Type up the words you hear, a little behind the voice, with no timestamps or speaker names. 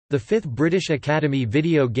The 5th British Academy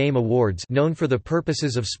Video Game Awards, known for the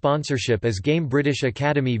purposes of sponsorship as Game British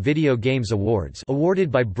Academy Video Games Awards,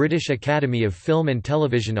 awarded by British Academy of Film and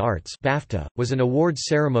Television Arts (BAFTA), was an awards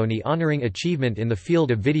ceremony honouring achievement in the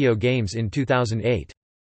field of video games in 2008.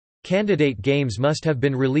 Candidate games must have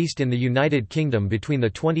been released in the United Kingdom between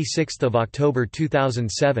 26 October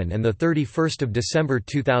 2007 and 31 December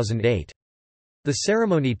 2008. The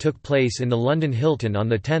ceremony took place in the London Hilton on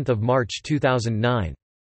 10 March 2009.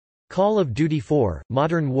 Call of Duty 4,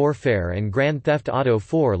 Modern Warfare and Grand Theft Auto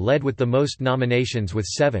 4 led with the most nominations with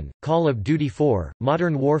 7. Call of Duty 4,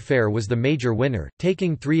 Modern Warfare was the major winner,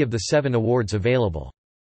 taking 3 of the 7 awards available.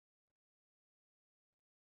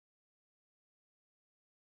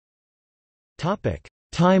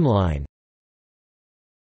 Timeline.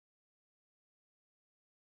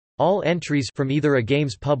 All entries from either a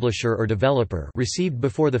game's publisher or developer received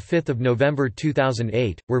before 5 November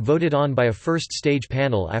 2008, were voted on by a first-stage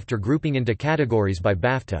panel after grouping into categories by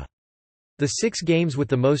BAFTA. The 6 games with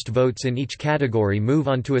the most votes in each category move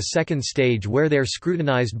on to a second stage where they are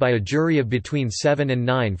scrutinized by a jury of between 7 and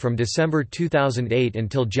 9 from December 2008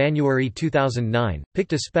 until January 2009,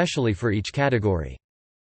 picked especially for each category.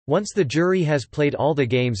 Once the jury has played all the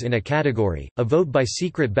games in a category, a vote by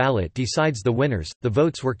secret ballot decides the winners. The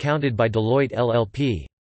votes were counted by Deloitte LLP.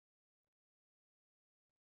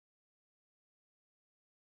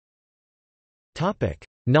 Topic: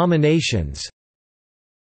 Nominations.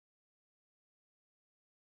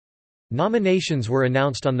 Nominations were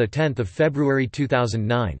announced on 10 February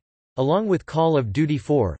 2009. Along with Call of Duty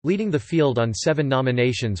 4, leading the field on 7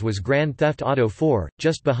 nominations was Grand Theft Auto 4,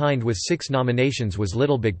 just behind with 6 nominations was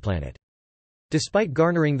LittleBigPlanet. Despite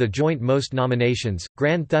garnering the joint most nominations,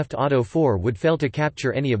 Grand Theft Auto 4 would fail to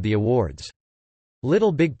capture any of the awards.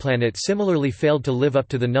 LittleBigPlanet similarly failed to live up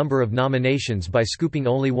to the number of nominations by scooping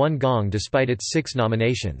only 1 gong despite its 6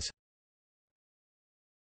 nominations.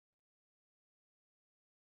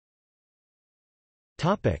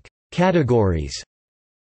 Categories.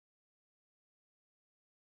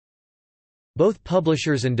 Both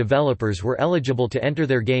publishers and developers were eligible to enter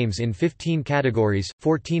their games in 15 categories,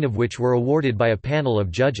 14 of which were awarded by a panel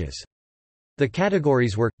of judges. The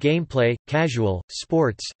categories were: gameplay, casual,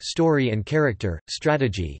 sports, story and character,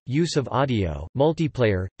 strategy, use of audio,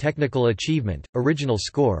 multiplayer, technical achievement, original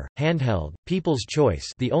score, handheld, people's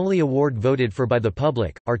choice, the only award voted for by the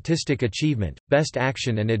public, artistic achievement, best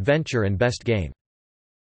action and adventure and best game.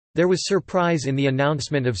 There was surprise in the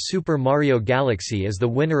announcement of Super Mario Galaxy as the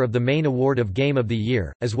winner of the main award of Game of the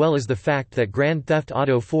Year, as well as the fact that Grand Theft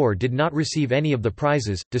Auto 4 did not receive any of the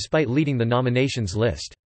prizes, despite leading the nominations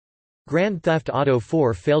list. Grand Theft Auto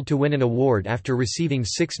 4 failed to win an award after receiving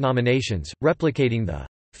 6 nominations, replicating the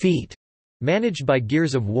feat managed by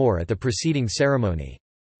Gears of War at the preceding ceremony.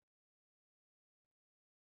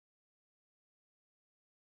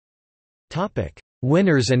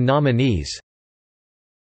 Winners and nominees.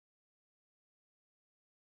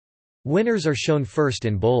 Winners are shown first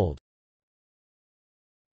in bold.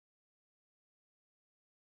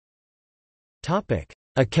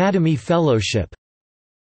 Academy Fellowship.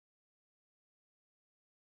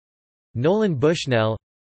 Nolan Bushnell.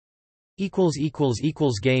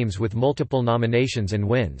 Games with multiple nominations and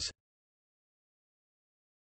wins.